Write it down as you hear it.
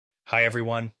Hi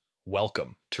everyone,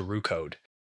 welcome to Roo Code.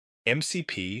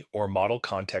 MCP, or Model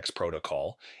Context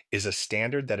Protocol, is a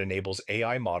standard that enables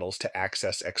AI models to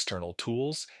access external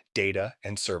tools, data,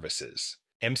 and services.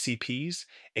 MCPs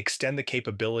extend the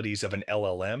capabilities of an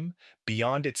LLM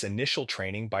beyond its initial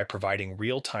training by providing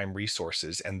real-time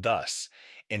resources and thus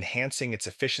enhancing its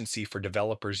efficiency for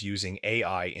developers using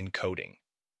AI in coding.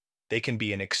 They can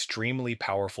be an extremely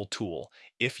powerful tool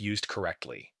if used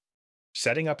correctly.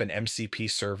 Setting up an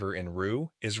MCP server in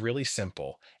Roo is really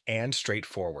simple and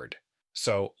straightforward.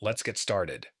 So let's get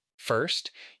started.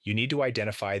 First, you need to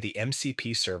identify the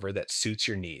MCP server that suits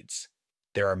your needs.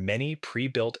 There are many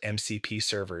pre-built MCP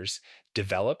servers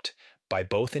developed by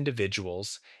both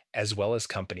individuals as well as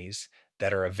companies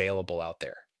that are available out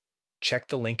there. Check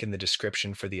the link in the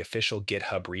description for the official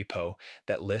GitHub repo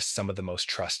that lists some of the most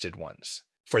trusted ones.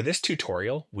 For this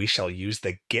tutorial, we shall use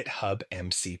the GitHub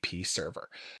MCP server.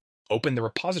 Open the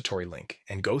repository link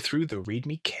and go through the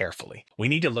README carefully. We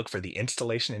need to look for the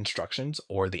installation instructions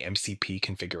or the MCP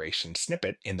configuration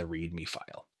snippet in the README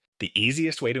file. The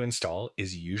easiest way to install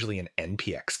is usually an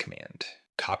npx command.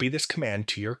 Copy this command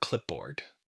to your clipboard.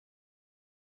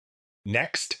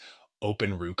 Next,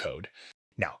 open Roo Code.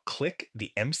 Now click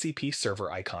the MCP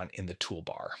server icon in the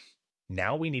toolbar.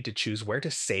 Now we need to choose where to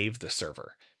save the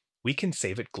server. We can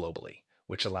save it globally,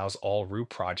 which allows all Roo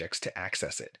projects to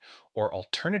access it. Or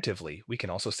alternatively, we can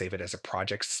also save it as a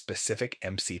project-specific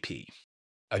MCP.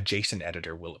 A JSON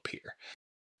editor will appear.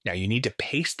 Now you need to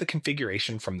paste the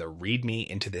configuration from the README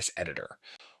into this editor.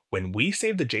 When we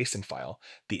save the JSON file,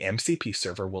 the MCP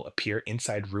server will appear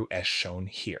inside Roo as shown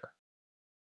here.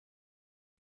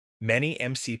 Many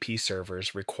MCP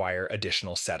servers require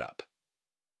additional setup.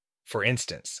 For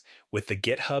instance, with the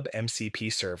GitHub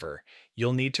MCP server,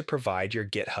 you'll need to provide your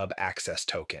GitHub access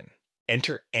token.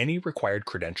 Enter any required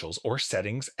credentials or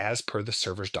settings as per the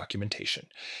server's documentation.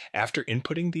 After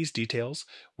inputting these details,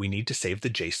 we need to save the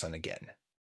JSON again.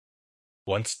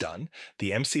 Once done,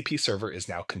 the MCP server is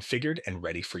now configured and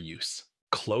ready for use.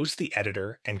 Close the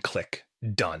editor and click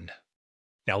Done.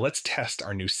 Now let's test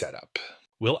our new setup.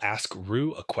 We'll ask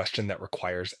Roo a question that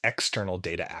requires external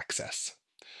data access.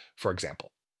 For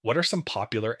example, what are some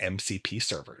popular MCP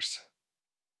servers?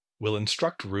 We'll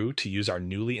instruct Roo to use our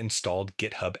newly installed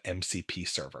GitHub MCP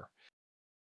server.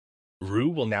 Roo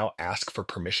will now ask for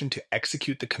permission to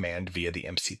execute the command via the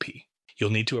MCP.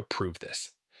 You'll need to approve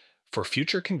this. For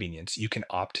future convenience, you can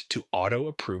opt to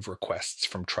auto-approve requests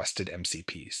from trusted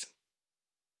MCPs.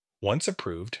 Once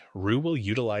approved, Roo will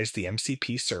utilize the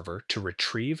MCP server to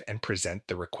retrieve and present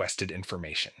the requested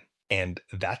information. And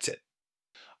that's it.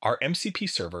 Our MCP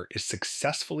server is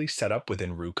successfully set up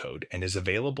within Roo Code and is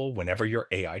available whenever your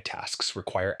AI tasks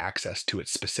require access to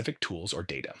its specific tools or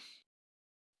data.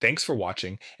 Thanks for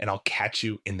watching, and I'll catch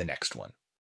you in the next one.